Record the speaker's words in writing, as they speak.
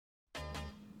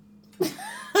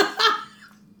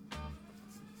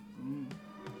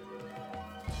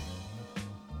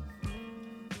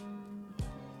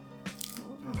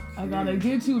gotta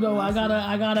get you though. I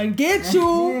gotta get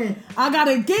you. I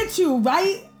gotta get you,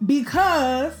 right?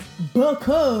 Because. What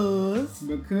are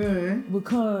we doing?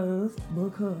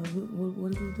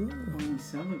 We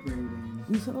celebrating.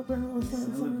 You celebrating?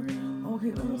 Celebrating.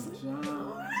 Okay,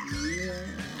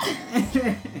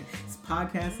 Yeah. This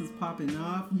podcast is popping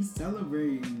off. We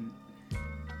celebrating.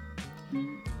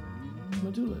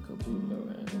 Would you like a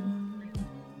boomerang?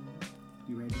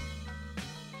 You ready?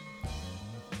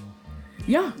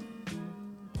 Yeah.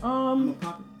 I'm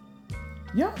pop it.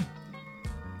 Yeah.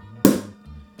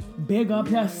 Big up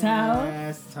yourself.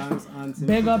 Yes, time's on.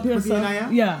 Big up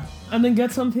yourself. Yeah. And then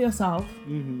get some for yourself.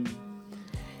 Mm-hmm.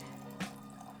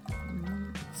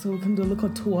 So we can do a little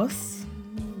toast.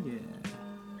 Yeah.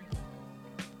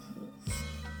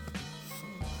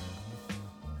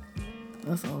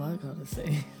 That's all I gotta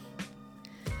say.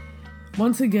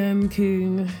 Once again,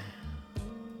 King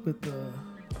with the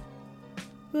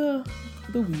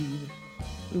weed.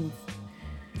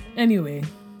 Anyway,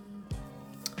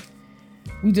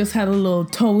 we just had a little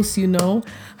toast, you know.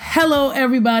 Hello,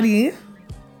 everybody.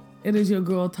 It is your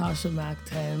girl, Tasha Mac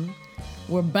 10.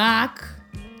 We're back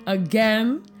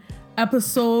again.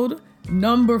 Episode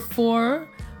number 4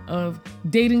 of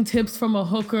Dating Tips from a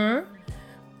Hooker.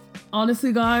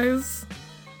 Honestly, guys,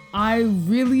 I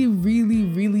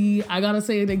really, I gotta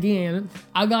say it again.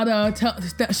 I gotta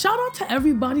shout out to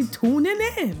everybody tuning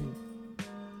in.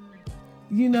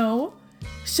 You know,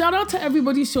 shout out to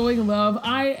everybody showing love.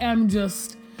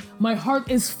 My heart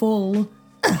is full.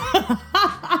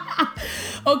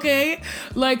 Okay,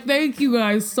 like, thank you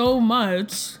guys so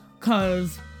much,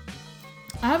 because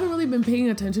I haven't really been paying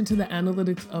attention to the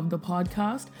analytics of the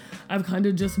podcast. I've kind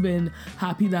of just been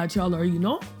happy that y'all are, you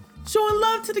know, showing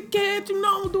love to the kids, you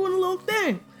know, doing a little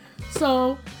thing.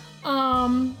 So,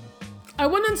 I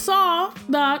went and saw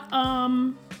that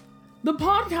the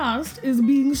podcast is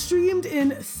being streamed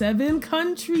in 7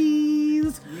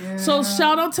 countries. Yeah. So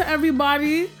shout out to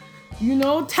everybody, you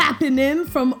know, tapping in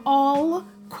from all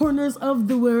corners of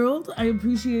the world. I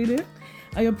appreciate it.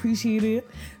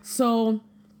 So,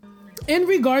 in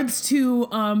regards to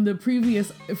the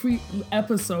previous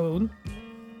episode,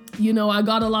 you know, I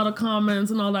got a lot of comments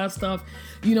and all that stuff.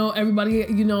 You know, everybody,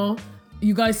 you know,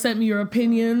 you guys sent me your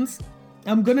opinions.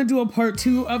 I'm going to do a part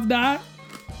 2 of that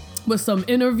with some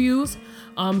interviews.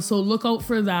 So look out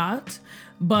for that.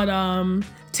 But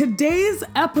today's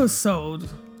episode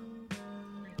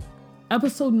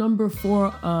number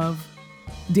 4 of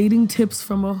Dating Tips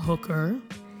from a Hooker,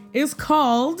 is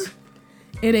called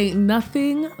It Ain't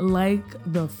Nothing Like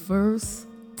the First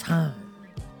Time.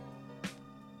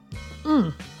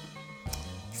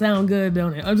 Sound good,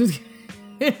 don't it? I'm just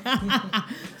kidding.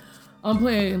 I'm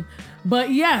playing.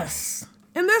 But yes,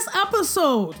 in this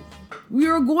episode, we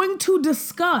are going to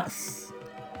discuss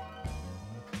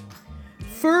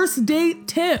first date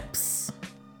tips.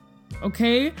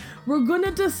 Okay? We're going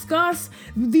to discuss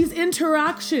these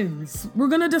interactions. We're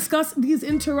going to discuss these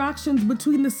interactions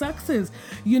between the sexes.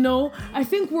 You know, I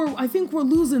think we're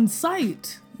losing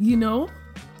sight, you know?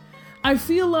 I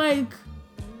feel like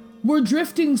we're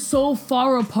drifting so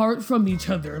far apart from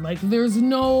each other. Like, there's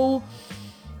no,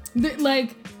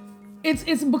 like,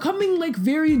 it's becoming like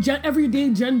very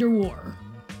everyday gender war.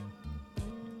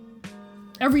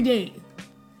 Every day.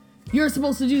 You're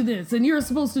supposed to do this, and you're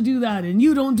supposed to do that, and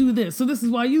you don't do this, so this is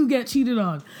why you get cheated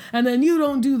on. And then you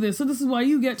don't do this, so this is why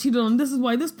you get cheated on. This is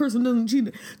why this person doesn't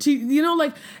cheat. You know,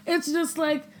 like, it's just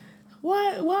like,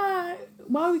 why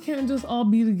we can't just all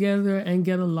be together and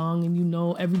get along, and, you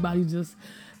know, everybody just,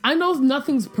 I know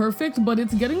nothing's perfect, but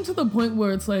it's getting to the point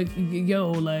where it's like,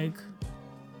 yo, like,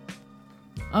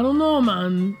 I don't know,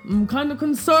 man. I'm kind of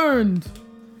concerned.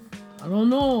 I don't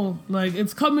know. Like,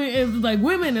 it's like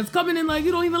women, it's coming in like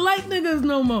you don't even like niggas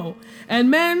no more. And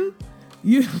men,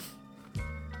 you...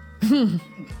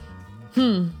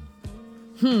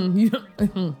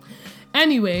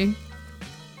 Anyway,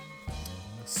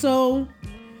 so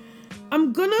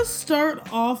I'm gonna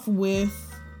start off with...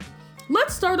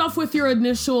 Let's start off with your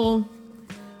initial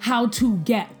how to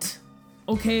get,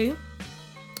 okay?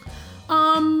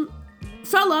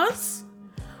 Fellas,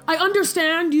 I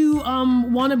understand you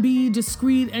want to be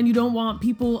discreet and you don't want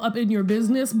people up in your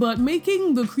business, but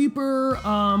making the creeper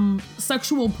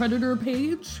sexual predator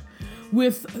page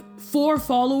with 4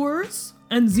 followers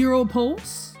and 0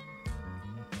 posts,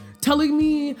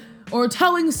 telling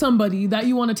somebody that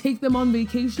you want to take them on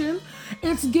vacation,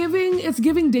 it's giving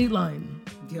Dateline.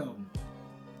 Yo.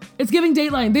 It's giving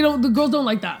Dateline. The girls don't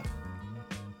like that.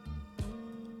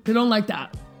 They don't like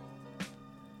that.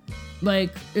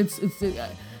 Like,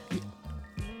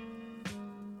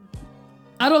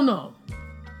 I don't know.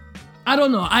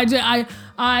 I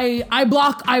I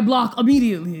block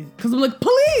immediately because I'm like,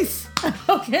 police,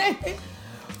 okay,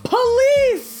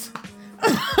 police,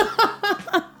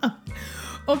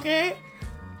 okay.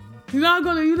 You're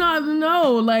not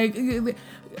no, like,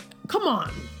 come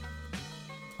on.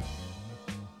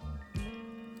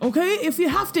 Okay, if you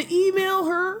have to email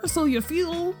her so you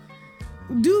feel,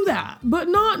 do that, but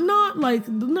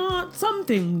not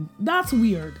something that's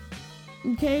weird.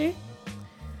 Okay,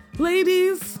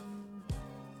 ladies,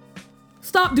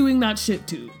 stop doing that shit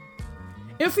too.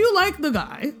 If you like the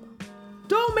guy,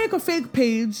 don't make a fake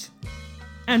page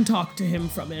and talk to him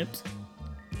from it.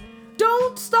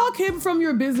 Don't stalk him from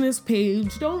your business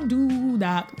page. Don't do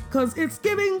that because it's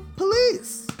giving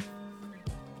police.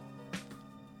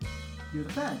 You're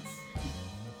the facts.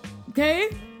 Okay?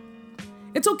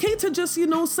 It's okay to just,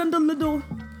 send a little,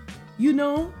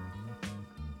 little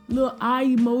eye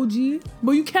emoji,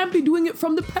 but you can't be doing it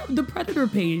from the predator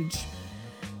page.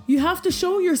 You have to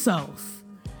show yourself.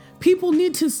 People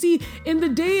need to see, in the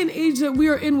day and age that we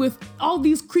are in with all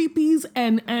these creepies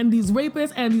and these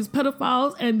rapists and these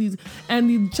pedophiles and these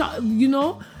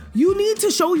you need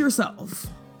to show yourself.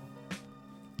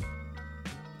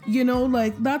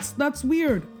 Like that's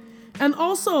weird. And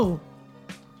also,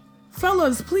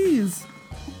 fellas, please,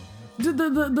 the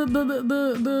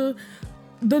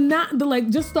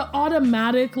just the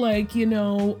automatic,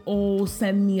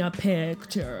 send me a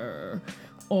picture,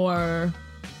 or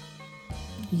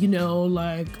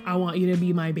I want you to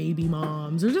be my baby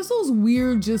moms, or just those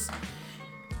weird, just say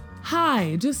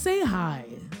hi.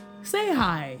 Say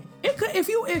hi. It could, if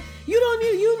you don't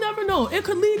need, you never know. It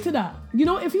could lead to that.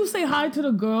 If you say hi to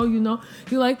the girl, you're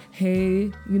like, hey,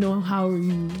 how are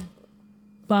you?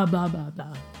 Blah, blah, blah,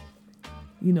 blah.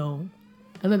 And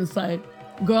then it's like,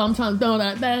 girl, I'm trying to throw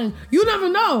that thing. You never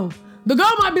know. The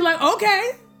girl might be like,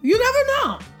 okay, you never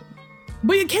know.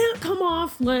 But you can't come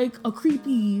off like a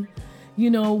creepy,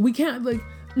 we can't,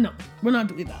 no, we're not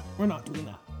doing that. We're not doing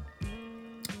that.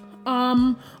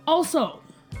 Also,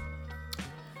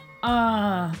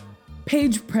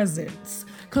 page presence,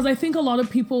 because I think a lot of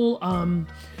people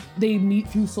they meet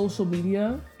through social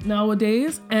media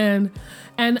nowadays, and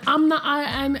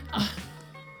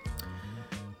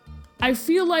I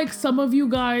feel like some of you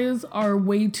guys are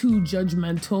way too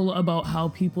judgmental about how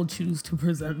people choose to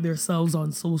present themselves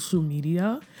on social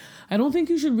media. I don't think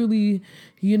you should really,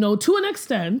 to an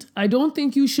extent, I don't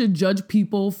think you should judge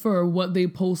people for what they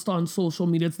post on social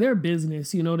media. It's their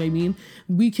business, you know what I mean?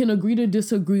 We can agree to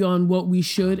disagree on what we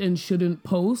should and shouldn't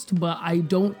post, but I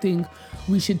don't think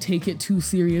we should take it too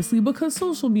seriously because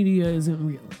social media isn't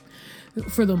real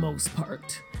for the most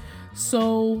part.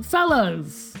 So,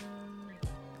 fellas,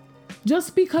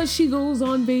 just because she goes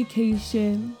on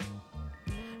vacation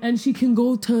and she can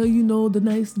go to, the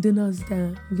nice dinners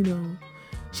there,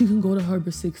 she can go to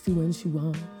Harbor 60 when she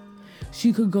wants.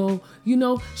 She could go,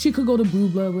 she could go to Blue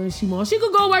Blood when she wants. She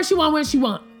could go where she want when she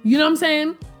want. You know what I'm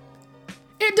saying?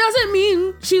 It doesn't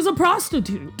mean she's a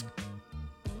prostitute.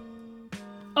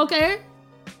 Okay?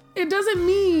 It doesn't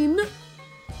mean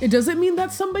that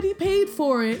somebody paid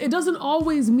for it. It doesn't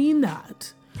always mean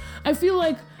that.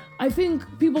 I think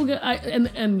people get,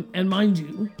 and mind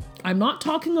you, I'm not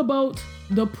talking about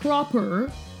the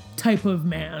proper type of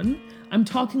man. I'm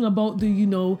talking about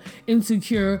the,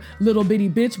 insecure little bitty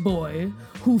bitch boy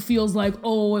who feels like,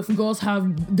 oh, if girls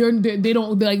have, they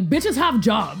don't, like, bitches have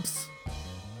jobs,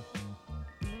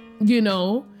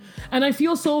 And I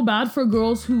feel so bad for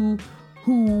girls who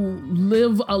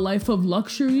live a life of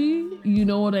luxury, you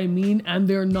know what I mean? And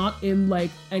they're not in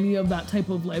like any of that type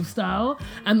of lifestyle.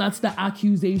 And that's the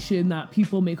accusation that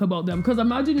people make about them. Because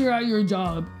imagine you're at your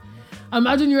job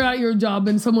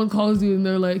and someone calls you and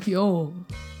they're like, yo,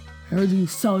 I heard you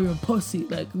sell your pussy.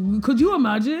 Like, could you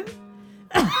imagine?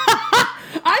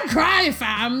 I'd cry,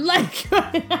 fam. Like,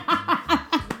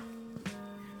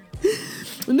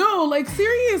 no, like,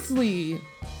 seriously,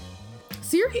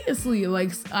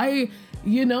 like,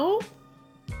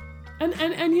 and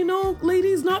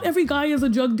ladies, not every guy is a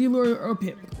drug dealer or a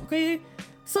pimp, okay?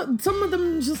 So some of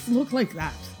them just look like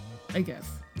that, I guess.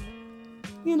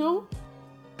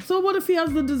 So what if he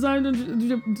has the designer?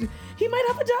 He might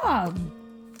have a job.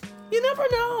 You never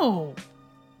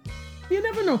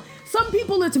know. Some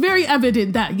people, it's very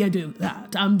evident that you do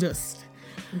that. I'm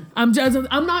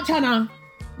not trying to,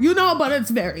 but it's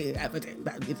very evident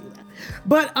that you do that.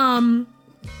 But,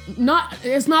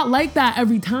 it's not like that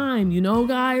every time,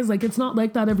 guys? Like, it's not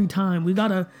like that every time. We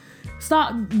gotta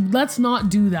stop. Let's not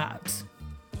do that.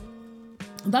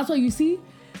 That's why you see,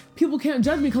 people can't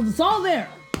judge me because it's all there.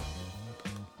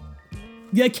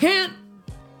 You can't.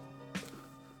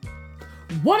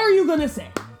 What are you gonna say?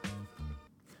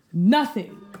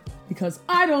 Nothing. because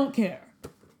I don't care.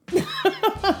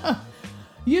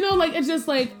 You know, like, it's just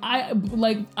like, that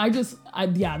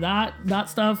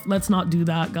stuff, let's not do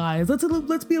that, guys.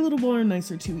 Let's be a little more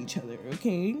nicer to each other,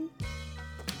 okay?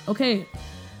 Okay,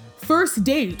 first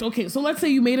date. Okay, so let's say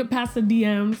you made it past the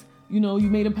DMs,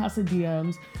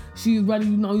 she's ready,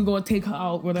 you go and take her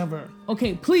out, whatever.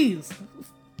 Okay, please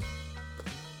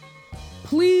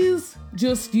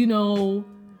just,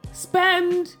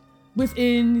 spend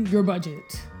within your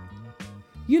budget.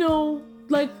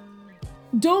 Like,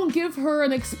 don't give her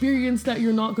an experience that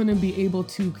you're not going to be able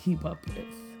to keep up with.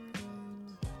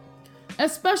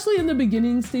 Especially in the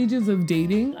beginning stages of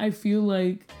dating, I feel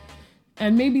like,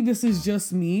 and maybe this is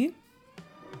just me,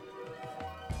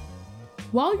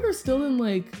 while you're still in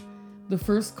like the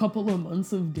first couple of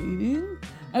months of dating,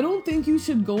 I don't think you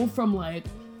should go from like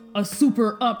a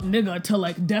super up nigga to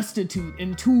like destitute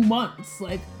in 2 months.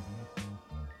 Like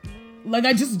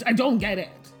I don't get it.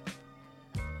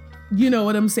 You know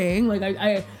what I'm saying? Like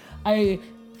I that's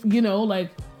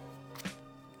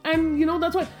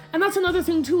why, and that's another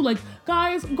thing too. Like,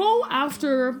 guys, go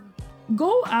after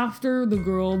the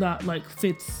girl that like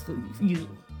fits you.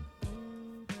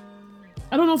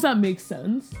 I don't know if that makes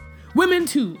sense. Women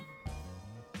too.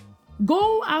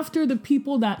 Go after the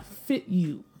people that fit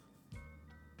you.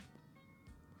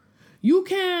 You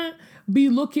can't be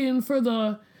looking for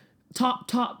the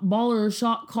top baller,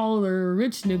 shot caller,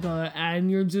 rich nigga, and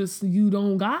you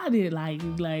don't got it. Like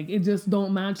it just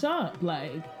don't match up.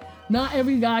 Like, not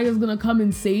every guy is gonna come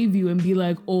and save you and be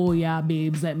like, oh yeah,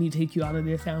 babes, let me take you out of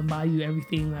this and buy you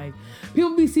everything. Like,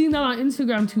 people be seeing that on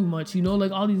Instagram too much,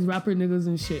 like all these rapper niggas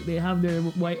and shit. They have their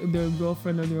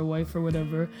girlfriend or their wife or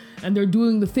whatever, and they're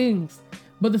doing the things.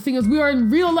 But the thing is, we are in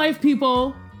real life,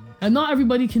 people, and not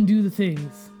everybody can do the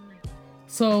things.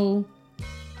 So,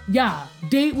 yeah,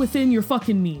 date within your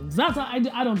fucking means. I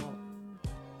don't know.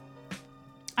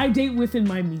 I date within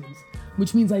my means,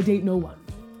 which means I date no one.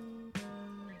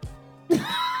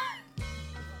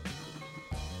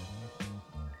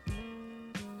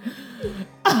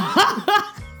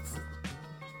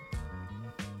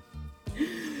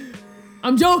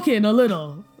 I'm joking a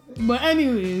little, but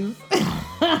anyways.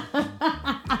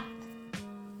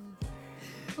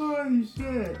 Holy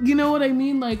shit. You know what I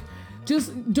mean? Like,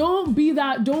 just don't be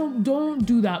that. Don't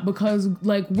do that, because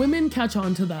like, women catch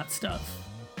on to that stuff.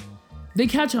 They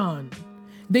catch on.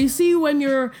 They see when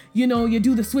you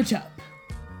do the switch up.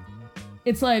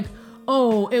 It's like,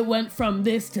 oh, it went from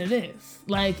this to this.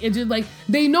 Like, it just like,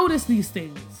 they notice these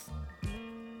things.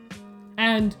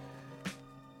 And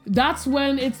that's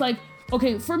when it's like,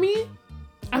 okay, for me,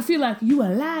 I feel like you a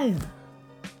liar.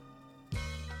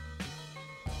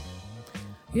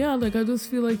 Yeah, like, I just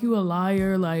feel like you a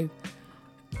liar. Like,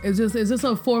 it's just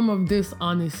a form of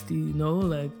dishonesty,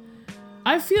 Like,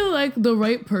 I feel like the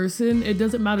right person, it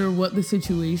doesn't matter what the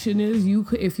situation is.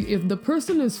 If the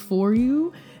person is for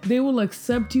you, they will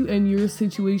accept you and your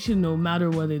situation no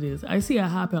matter what it is. I see it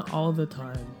happen all the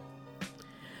time.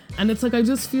 And it's like, I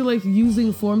just feel like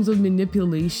using forms of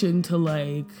manipulation to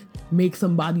like make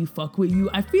somebody fuck with you.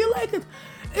 I feel like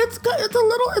it's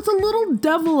a little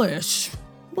devilish, a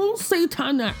little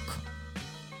satanic.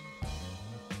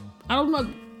 I don't know.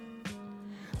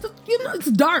 It's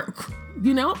dark,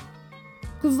 Because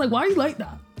it's like, why are you like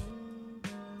that?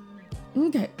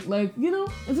 Okay, like,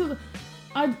 it's just,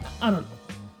 I don't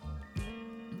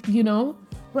know.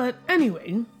 But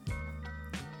anyway,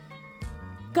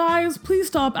 guys, please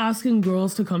stop asking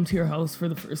girls to come to your house for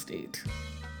the first date.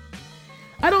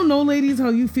 I don't know, ladies, how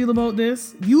you feel about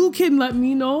this. You can let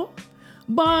me know.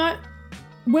 But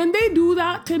when they do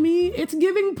that to me, it's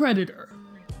giving predator.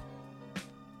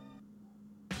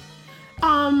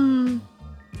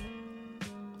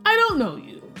 I don't know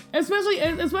you. Especially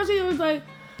if it's like,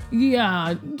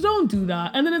 yeah, don't do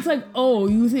that. And then it's like, oh,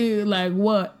 you say like,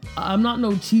 what? I'm not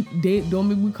no cheap date. Don't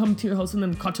make me come to your house and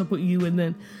then catch up with you, and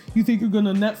then you think you're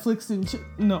gonna Netflix and shit.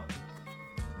 No.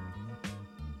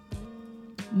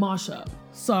 Masha,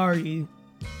 sorry.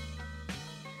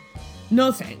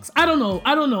 No thanks. I don't know.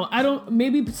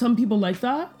 Maybe some people like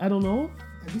that. I don't know.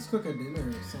 At least cook a dinner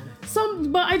or something.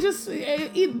 But I just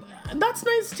eat. That's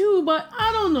nice too, but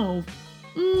I don't know.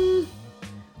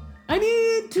 I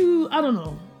need to. I don't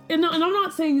know. And I'm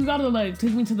not saying you gotta like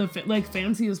take me to the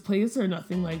fanciest place or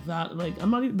nothing like that. Like,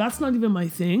 that's not even my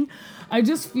thing. I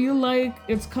just feel like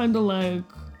it's kind of like,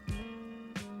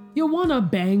 you wanna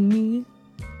bang me.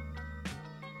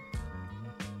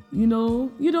 You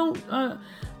don't.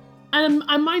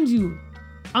 And mind you,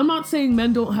 I'm not saying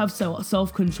men don't have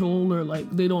self-control or like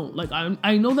they don't, like,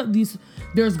 I know that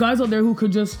there's guys out there who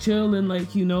could just chill and like,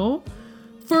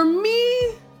 for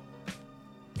me,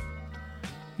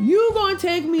 You gonna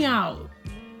take me out.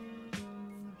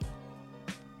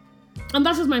 And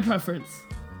that's just my preference.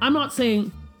 I'm not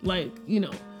saying, like, you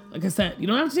know, like I said, you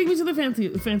don't have to take me to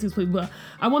the fanciest place, but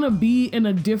I want to be in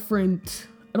a different,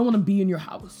 I don't want to be in your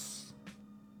house.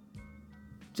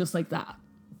 Just like that.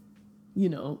 You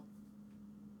know.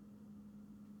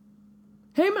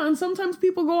 Hey man, sometimes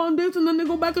people go on dates and then they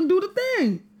go back and do the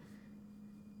thing.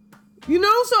 You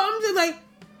know, so I'm just like,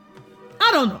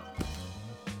 I don't know.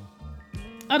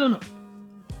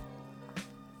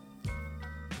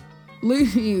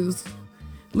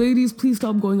 Ladies, please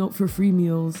stop going out for free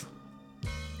meals.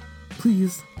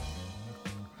 Please.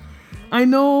 I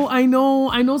know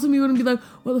some of you wouldn't be like,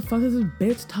 what the fuck is this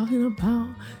bitch talking about?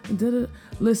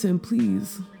 Listen,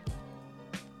 please.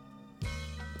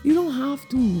 You don't have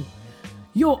to.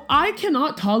 Yo, I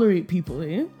cannot tolerate people,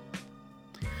 eh?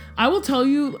 I will tell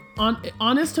you,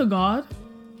 honest to God,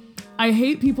 I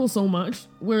hate people so much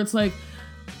where it's like,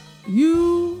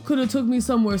 you could have took me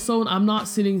somewhere so I'm not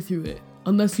sitting through it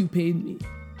unless you paid me.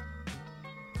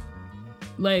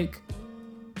 Like,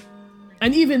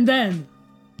 and even then,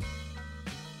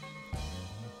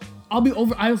 I'll be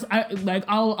over.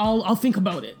 I'll think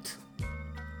about it.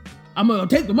 I'm gonna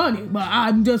take the money, but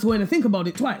I'm just going to think about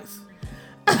it twice.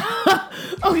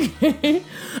 Okay,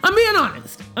 I'm being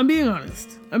honest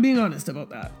about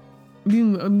that.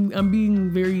 I'm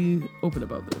being very open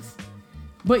about this.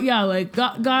 But yeah, like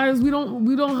guys, we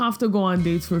don't have to go on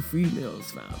dates for free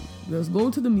meals, fam. Just go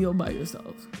to the meal by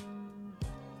yourself.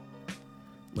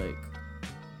 Like,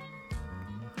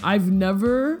 I've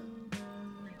never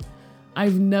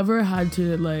had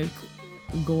to like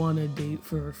go on a date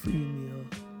for a free meal.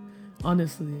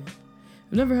 Honestly,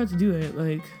 I've never had to do it.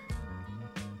 Like,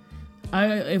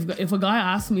 if a guy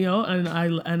asks me out and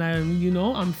I'm you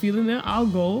know I'm feeling it, I'll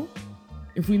go.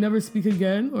 If we never speak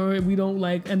again or we don't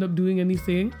like end up doing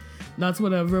anything, that's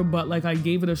whatever. But like, I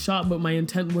gave it a shot, but my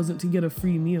intent wasn't to get a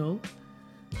free meal.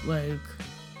 Like,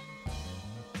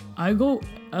 I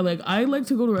like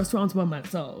to go to restaurants by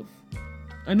myself.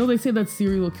 I know they say that's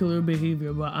serial killer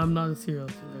behavior, but I'm not a serial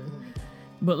killer.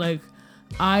 But like,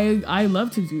 I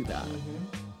love to do that.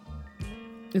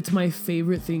 It's my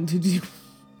favorite thing to do.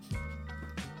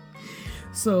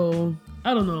 So,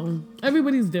 I don't know.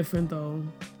 Everybody's different though.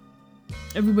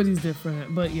 Everybody's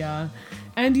different, but yeah.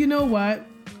 And you know what?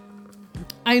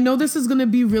 I know this is gonna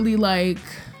be really like,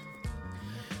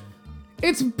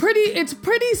 it's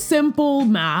pretty simple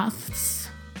maths.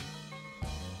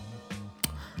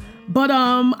 But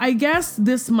I guess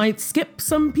this might skip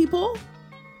some people.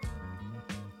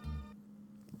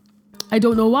 I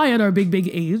don't know why at our big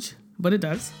age, but it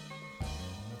does.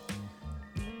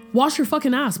 Wash your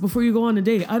fucking ass before you go on a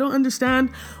date. I don't understand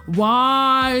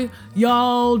why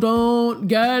y'all don't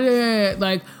get it.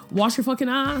 Like, wash your fucking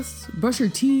ass, brush your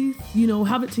teeth, you know,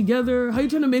 have it together. How you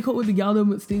trying to make out with the gal that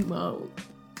would stink mouth?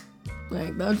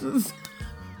 Like, that's just...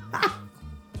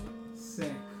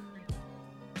 Sick.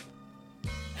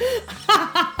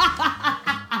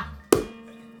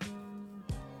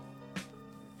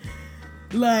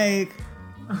 Like...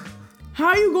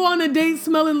 How you go on a date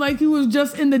smelling like you was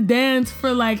just in the dance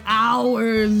for like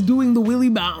hours doing the willy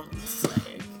bounce?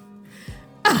 Like,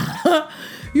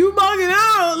 you bugging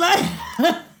out. Like,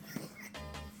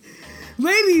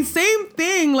 ladies, same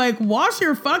thing. Like, wash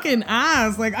your fucking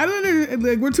ass. Like, I don't know.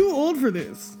 Like, we're too old for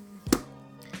this.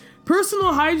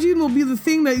 Personal hygiene will be the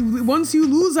thing that once you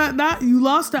lose at that, you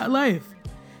lost that life.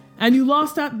 And you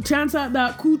lost that chance at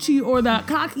that coochie or that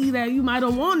cocky that you might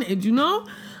have wanted, you know?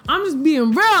 I'm just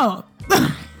being real.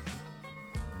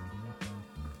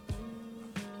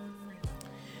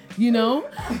 You know,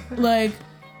 like,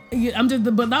 I'm just,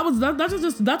 but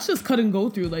that's just cut and go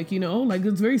through, like, you know, like,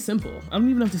 it's very simple. I don't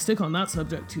even have to stick on that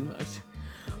subject too much.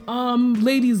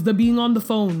 Ladies, the being on the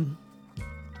phone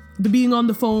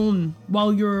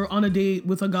while you're on a date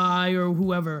with a guy or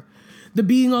whoever, the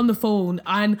being on the phone.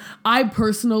 And I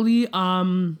personally,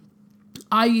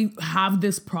 I have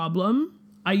this problem.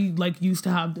 I like used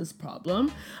to have this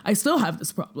problem. I still have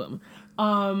this problem.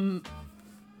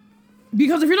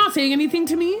 Because if you're not saying anything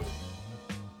to me,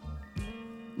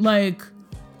 like,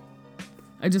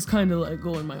 I just kind of like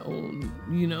go on my own,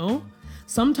 you know?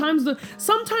 Sometimes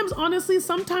honestly,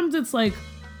 sometimes it's like,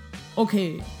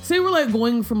 okay, say we're like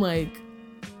going from like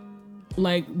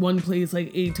one place,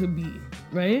 like A to B,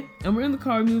 right? And we're in the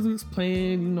car, music's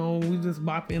playing, you know, we just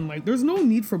bop in. Like, there's no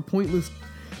need for pointless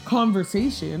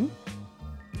conversation.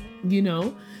 You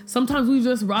know, sometimes we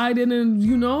just ride in and,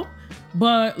 you know,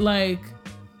 but like,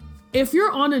 if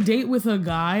you're on a date with a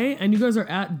guy and you guys are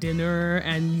at dinner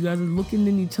and you guys are looking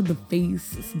in each other's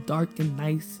face, it's dark and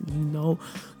nice, and you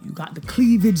got the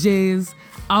cleavages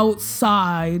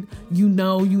outside, you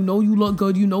look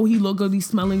good, he look good, he's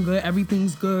smelling good,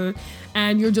 everything's good,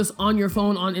 and you're just on your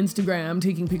phone on Instagram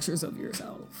taking pictures of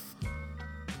yourself.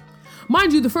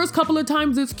 Mind you, the first couple of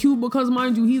times it's cute because,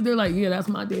 mind you, he's there like, yeah, that's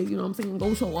my date, you know what I'm saying?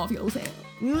 Go show off yourself,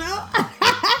 you know?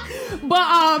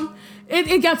 But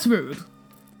it gets rude.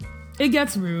 It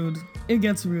gets rude. It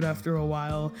gets rude after a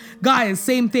while. Guys,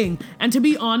 same thing. And to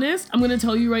be honest, I'm going to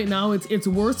tell you right now, it's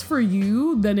worse for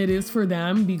you than it is for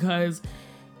them, because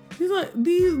depending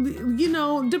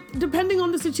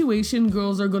on the situation,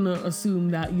 girls are going to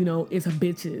assume that, it's a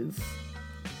bitches.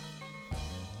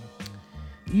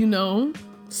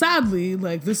 Sadly,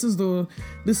 like, this is the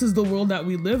world that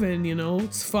we live in,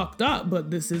 it's fucked up,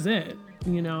 but this is it,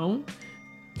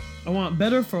 I want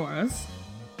better for us,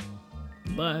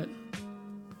 but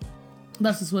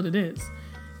that's just what it is,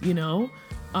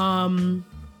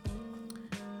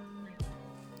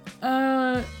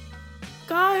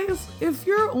 guys, if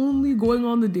you're only going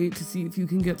on the date to see if you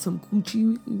can get some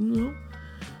coochie,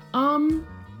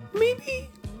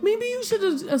 maybe you should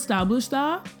establish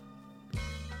that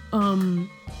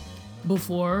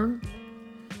before,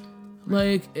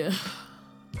 like,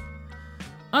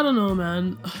 I don't know,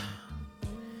 man.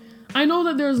 I know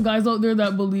that there's guys out there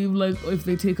that believe, like, if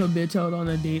they take a bitch out on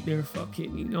a date, they're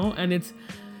fucking, and it's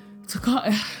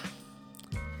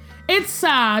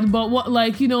sad, but what,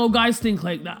 like, guys think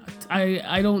like that.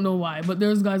 I don't know why, but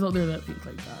there's guys out there that think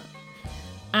like that.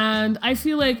 And I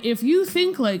feel like if you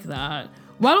think like that,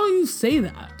 why don't you say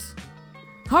that?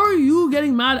 How are you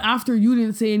getting mad after you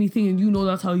didn't say anything and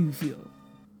that's how you feel?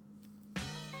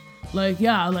 Like,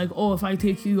 yeah, like, oh, if I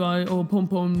take you on, oh, pom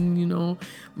pom,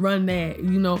 run that,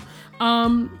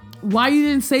 why you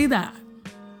didn't say that?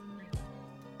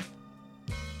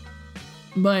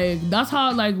 Like, that's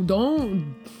how, like,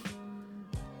 don't,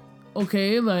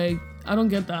 okay, like, I don't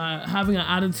get that, having an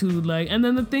attitude, like, and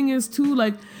then the thing is, too,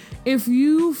 like, if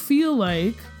you feel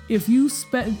like, if you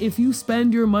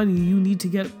spend your money, you need to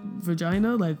get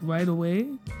vagina, like, right away,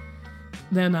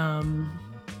 then,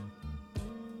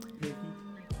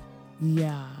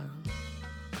 yeah,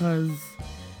 because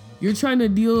you're trying to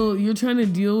deal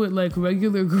with, like,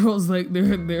 regular girls, like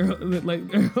they're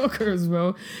hookers,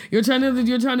 bro. You're trying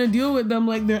to deal with them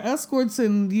like they're escorts,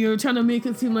 and you're trying to make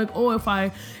it seem like, oh, if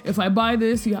I buy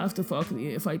this, you have to fuck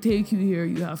me. If I take you here,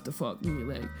 you have to fuck me.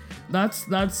 Like, that's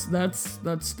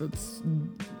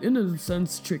in a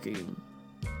sense tricky.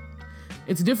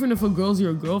 It's different if a girl's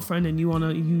your girlfriend and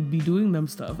you'd be doing them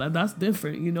stuff. That's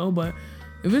different, but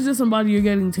if it's just somebody you're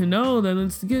getting to know, then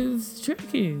it's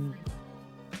tricky.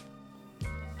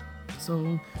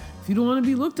 So if you don't want to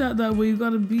be looked at that way, you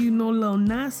gotta be a little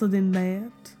nicer than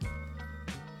that.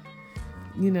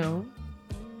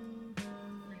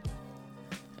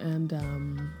 And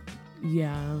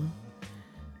yeah.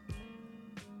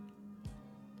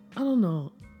 I don't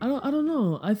know. I don't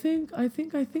know. I think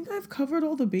I've covered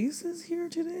all the bases here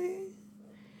today.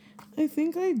 I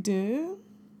think I did.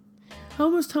 How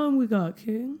much time we got,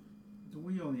 King?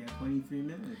 We only have 23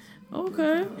 minutes.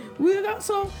 Okay. We got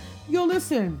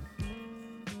listen.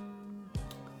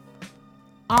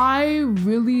 I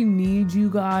really need you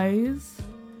guys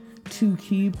to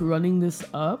keep running this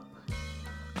up.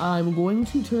 I'm going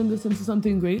to turn this into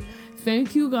something great.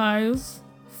 Thank you guys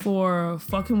for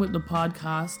fucking with the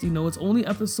podcast. It's only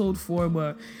episode 4,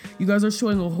 but you guys are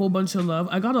showing a whole bunch of love.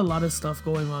 I got a lot of stuff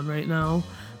going on right now.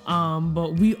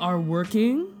 But we are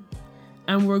working.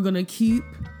 And we're gonna keep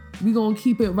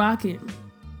it rocking.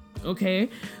 Okay?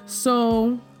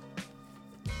 So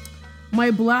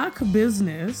my black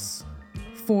business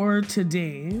for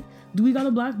today. Do we got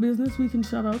a black business we can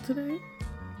shout out today?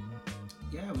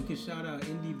 Yeah, we can shout out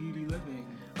Indie Beauty Living.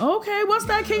 Okay, what's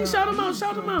that, King? Shout them out.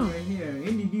 Right here,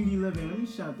 Indie Beauty Living. Let me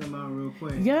shout them out real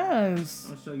quick. Yes.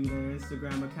 I'll show you their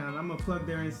Instagram account. I'm gonna plug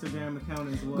their Instagram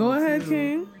account as well. Go ahead,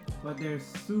 King. But they're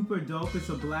super dope. It's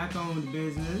a black-owned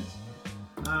business.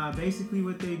 Basically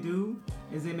what they do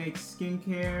is they make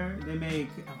skincare, they make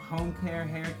home care,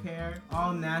 hair care,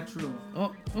 all natural.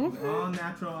 Oh, okay. All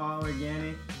natural, all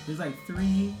organic. There's like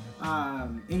 3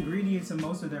 ingredients in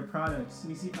most of their products. Let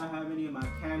me see if I have any of my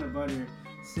can of butter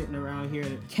sitting around here.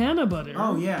 Can of butter?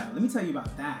 Oh yeah, let me tell you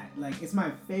about that. Like, it's my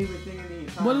favorite thing in the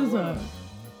entire world. What is that?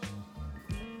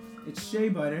 It's shea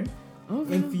butter.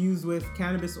 Okay. Infused with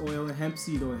cannabis oil and hemp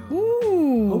seed oil.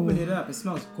 Ooh. Open it up. It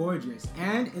smells gorgeous.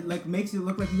 And it makes it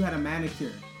look like you had a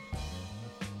manicure.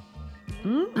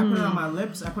 I put it on my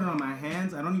lips. I put it on my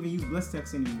hands. I don't even use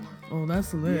Blistex anymore. Oh,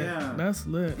 that's lit. Yeah. That's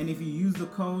lit. And if you use the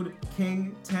code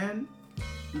KING10,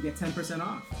 you get 10%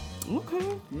 off.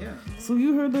 Okay. Yeah. So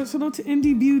you heard that. Shout out to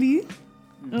Indie Beauty.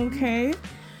 Mm-hmm. Okay.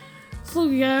 So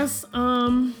yes. That's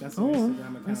on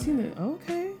Instagram account. I seen it.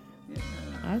 Okay. Yeah.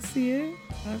 I see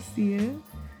it.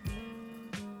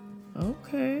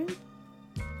 Okay.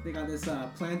 They got this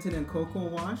plantain and cocoa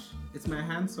wash. It's my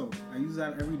hand soap. I use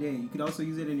that every day. You could also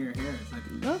use it in your hair. It's like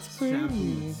that's shampoo.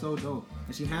 crazy. It's so dope.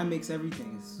 And she hand makes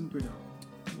everything. It's super dope.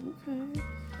 Okay.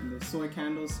 And the soy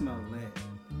candles smell lit.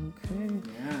 Okay.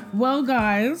 Yeah. Well,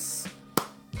 guys,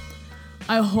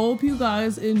 I hope you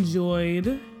guys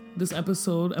enjoyed this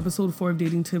episode 4 of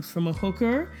Dating Tips from a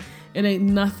Hooker. It ain't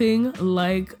nothing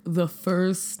like the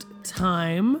first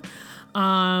time.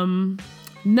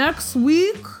 Next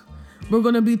week, we're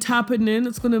going to be tapping in.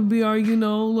 It's going to be our,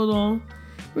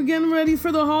 we're getting ready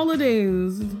for the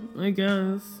holidays, I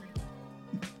guess.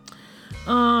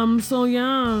 So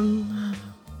yeah.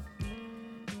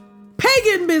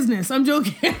 Pagan business. I'm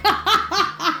joking.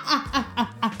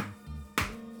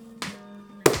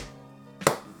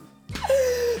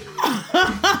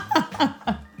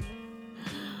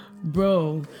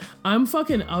 Bro, I'm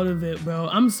fucking out of it, bro.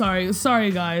 I'm sorry.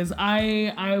 Sorry, guys.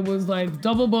 I was like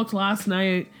double booked last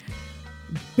night.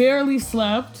 Barely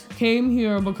slept. Came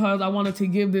here because I wanted to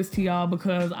give this to y'all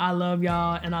because I love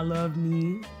y'all and I love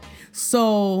me.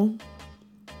 So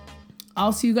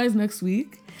I'll see you guys next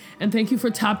week. And thank you for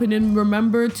tapping in.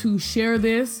 Remember to share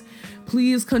this.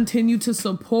 Please continue to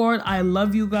support. I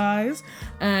love you guys.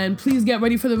 And please get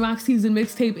ready for the Max Season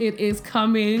mixtape. It is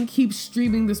coming. Keep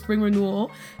streaming the spring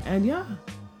renewal. And yeah,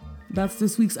 that's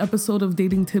this week's episode of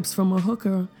Dating Tips from a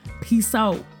Hooker. Peace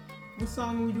out. What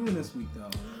song are we doing this week, though?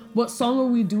 What song are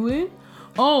we doing?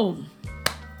 Oh,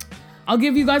 I'll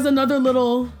give you guys a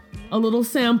little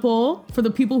sample for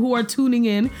the people who are tuning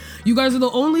in. You guys are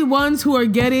the only ones who are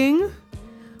getting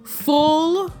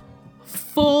full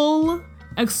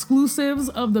exclusives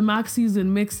of the Max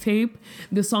Season mixtape.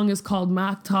 This song is called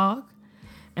Mac Talk,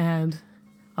 and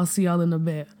I'll see y'all in a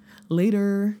bit.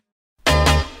 Later.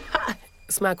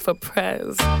 It's Mac for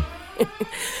Prez.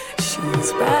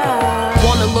 She's bad.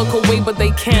 Wanna look away, but they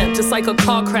can't, just like a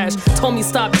car crash. Told me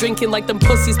stop drinking like them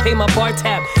pussies pay my bar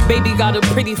tab. Baby got a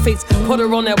pretty face, put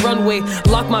her on that runway.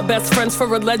 Lock my best friends for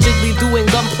allegedly doing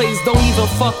gun plays. Don't even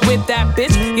fuck with that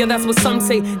bitch. Yeah, that's what some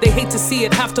say. They hate to see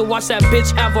it, have to watch that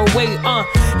bitch have her way.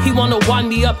 He wanna wind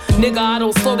me up, nigga, I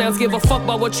don't slow downs. Give a fuck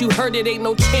about what you heard, it ain't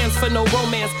no chance for no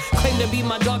romance. Claim to be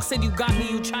my dog, said you got me,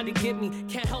 you tried to get me.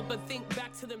 Can't help but think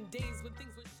back to them days when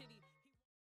things